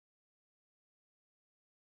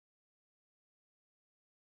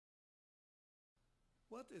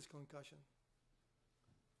What is concussion?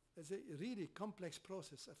 It's a really complex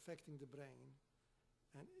process affecting the brain,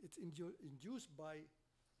 and it's induced by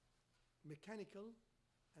mechanical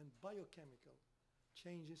and biochemical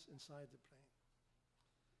changes inside the brain.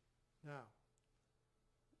 Now,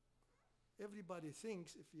 everybody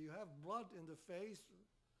thinks if you have blood in the face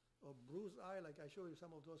or bruised eye, like I show you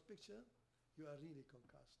some of those pictures, you are really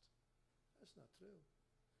concussed. That's not true.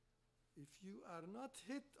 If you are not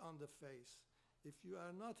hit on the face, if you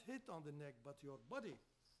are not hit on the neck, but your body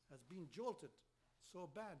has been jolted so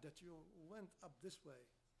bad that you went up this way,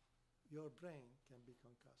 your brain can be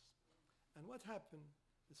concussed. And what happened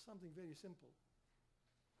is something very simple.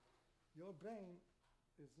 Your brain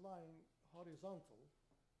is lying horizontal,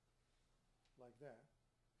 like that,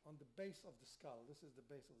 on the base of the skull. This is the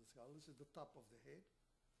base of the skull. This is the top of the head.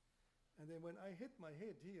 And then when I hit my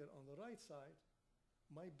head here on the right side,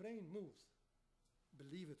 my brain moves.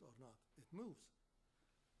 Believe it or not, it moves.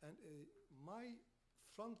 And my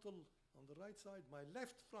frontal, on the right side, my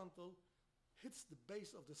left frontal hits the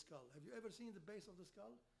base of the skull. Have you ever seen the base of the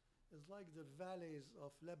skull? It's like the valleys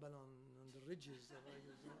of Lebanon and the ridges,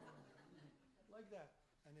 like that.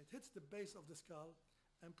 And it hits the base of the skull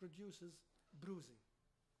and produces bruising,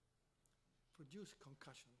 produce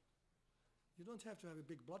concussion. You don't have to have a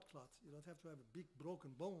big blood clot. You don't have to have a big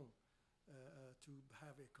broken bone to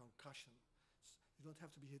have a concussion. You don't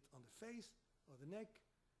have to be hit on the face or the neck,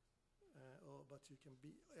 but you can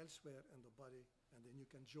be elsewhere in the body, and then you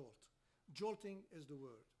can jolt. Jolting is the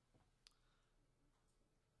word.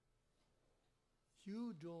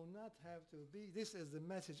 You do not have to be, this is the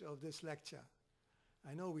message of this lecture.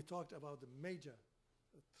 I know we talked about the major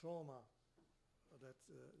trauma that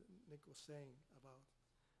Nick was saying about,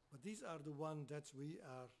 but these are the ones that we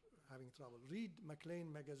are having trouble. Read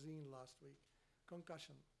McLean magazine last week.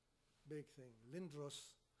 Concussion, big thing.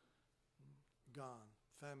 Lindros, gone.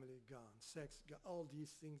 Family, gone. Sex, gone. All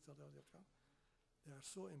these things that are gone. They are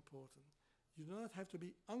so important. You do not have to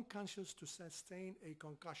be unconscious to sustain a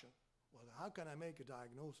concussion. Well, how can I make a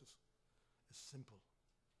diagnosis? It's simple.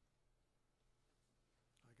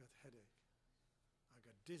 I got headache. I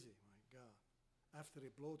got dizzy, my God. After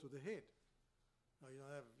a blow to the head. Now you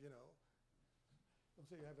don't have, don't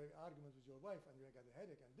say you have an argument with your wife and you got a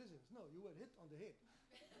headache and dizziness. No, you were hit on the head.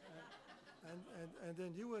 and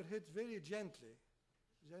then you were hit very gently.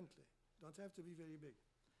 Gently. Don't have to be very big.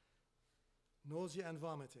 Nausea and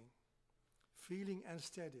vomiting. Feeling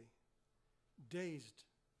unsteady. Dazed.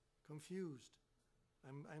 Confused.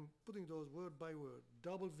 I'm putting those word by word.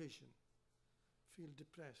 Double vision. Feel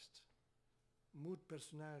depressed. Mood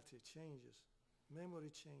personality changes.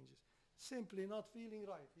 Memory changes. Simply not feeling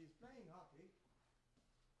right. He's playing hockey.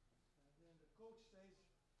 And then the coach says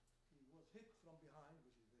he was hit from behind,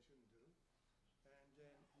 which they shouldn't do. And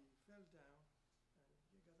then he fell down.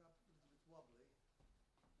 And he got up a little bit wobbly.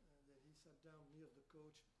 And then he sat down near the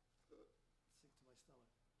coach. Sick to my stomach.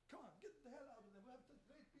 Come on, get the hell out of there. We have to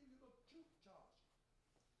great people, you got shoot, charge.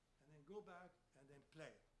 And then go back and then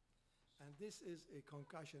play. And this is a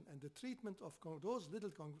concussion. And the treatment of those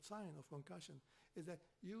little signs of concussion is that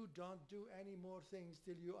you don't do any more things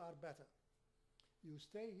till you are better. You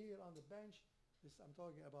stay here on the bench. This, I'm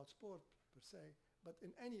talking about sport per se, but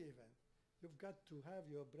in any event, you've got to have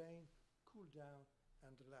your brain cool down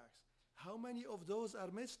and relax. How many of those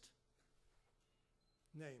are missed?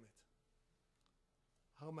 Name it.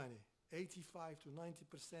 How many? 85 to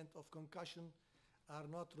 90% of concussion are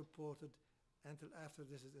not reported until after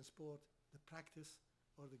this is in sport, the practice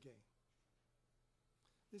or the game.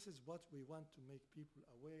 This is what we want to make people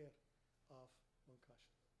aware of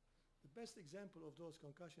concussion. The best example of those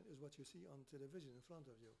concussion is what you see on television in front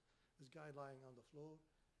of you. This guy lying on the floor,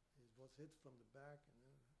 he was hit from the back,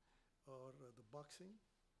 or the boxing.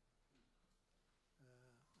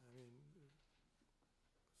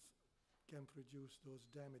 Can produce those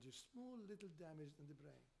damages, small little damage in the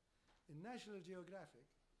brain. In National Geographic,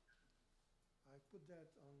 I put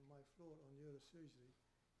that on my floor on neurosurgery.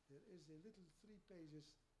 There is a little 3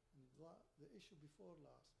 pages, the issue before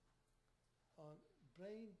last, on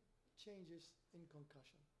brain changes in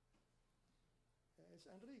concussion. It's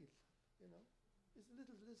unreal, It's a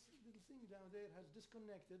little thing down there has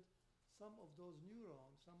disconnected some of those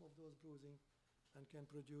neurons, some of those bruising, and can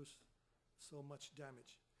produce so much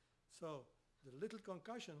damage. So the little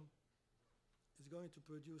concussion is going to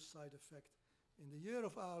produce side effect. In the year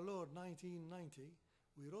of our Lord, 1990,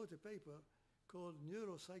 we wrote a paper called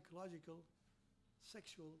Neuropsychological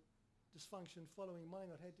Sexual Dysfunction Following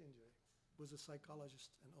Minor Head Injury, with a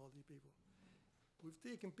psychologist and all the people. We've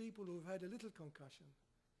taken people who've had a little concussion.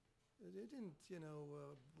 They didn't,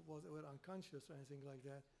 were unconscious or anything like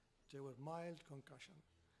that, They were mild concussion.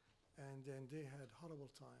 And then they had horrible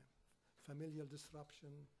time. Familial disruption,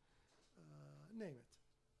 name it.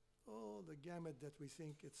 All the gamut that we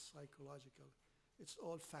think it's psychological, it's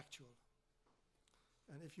all factual.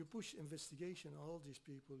 And if you push investigation on all these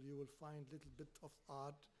people, you will find a little bit of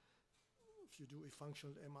odd. If you do a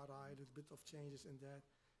functional MRI, a little bit of changes in that,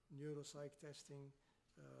 neuropsych testing,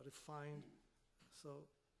 refined. So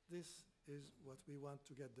this is what we want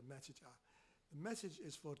to get the message out. The message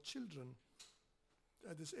is for children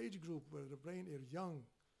at this age group where the brain is young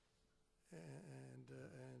and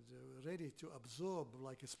ready to absorb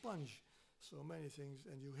like a sponge so many things,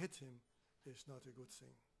 and you hit him, it's not a good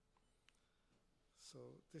thing. So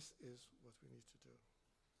this is what we need to do.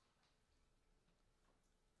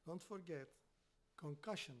 Don't forget,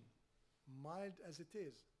 concussion, mild as it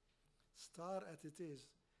is, star as it is,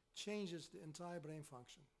 changes the entire brain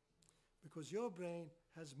function because your brain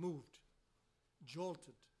has moved,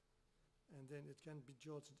 jolted, and then it can be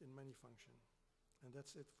jolted in many functions. And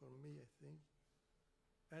that's it for me, I think.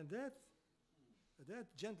 And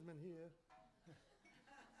that gentleman here,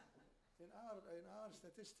 in our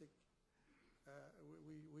statistic,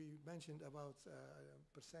 we mentioned about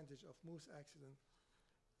percentage of moose accident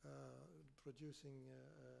producing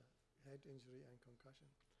head injury and concussion.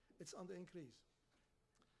 It's on the increase.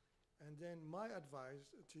 And then my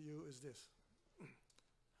advice to you is this.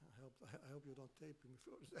 I hope you don't tape me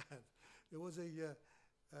for that. There was a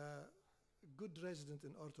good resident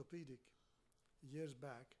in orthopedic years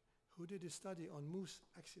back who did a study on moose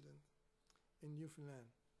accident in Newfoundland,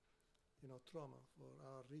 trauma for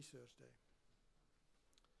our research day.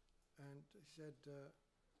 And he said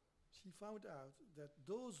she found out that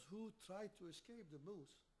those who tried to escape the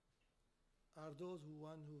moose are those who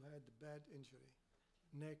had bad injury,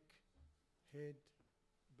 neck, head,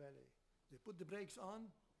 belly. They put the brakes on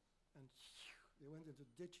and they went into the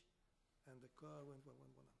ditch and the car went on.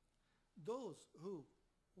 Those who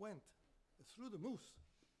went through the moose,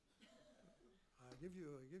 I'll give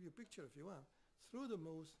you a picture if you want. Through the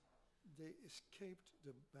moose, they escaped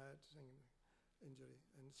the bad injury.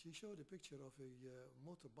 And she showed a picture of a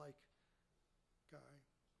motorbike guy,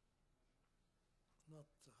 not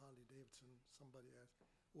Harley Davidson, somebody else,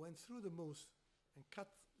 went through the moose and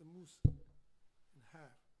cut the moose in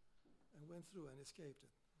half and went through and escaped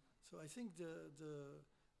it. So I think the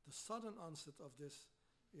sudden onset of this,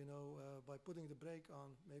 by putting the brake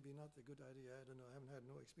on, maybe not a good idea. I don't know. I haven't had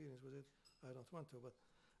no experience with it. I don't want to,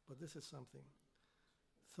 but this is something.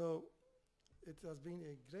 So it has been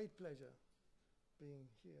a great pleasure being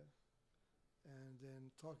here and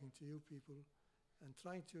then talking to you people and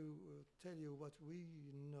trying to tell you what we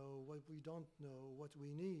know, what we don't know, what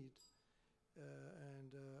we need,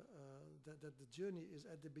 and that the journey is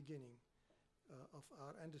at the beginning of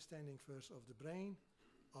our understanding first of the brain,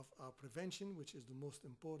 of our prevention, which is the most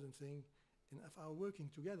important thing, and of our working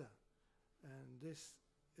together. And this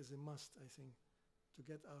is a must, I think, to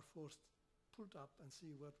get our force pulled up and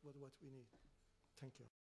see what we need. Thank you.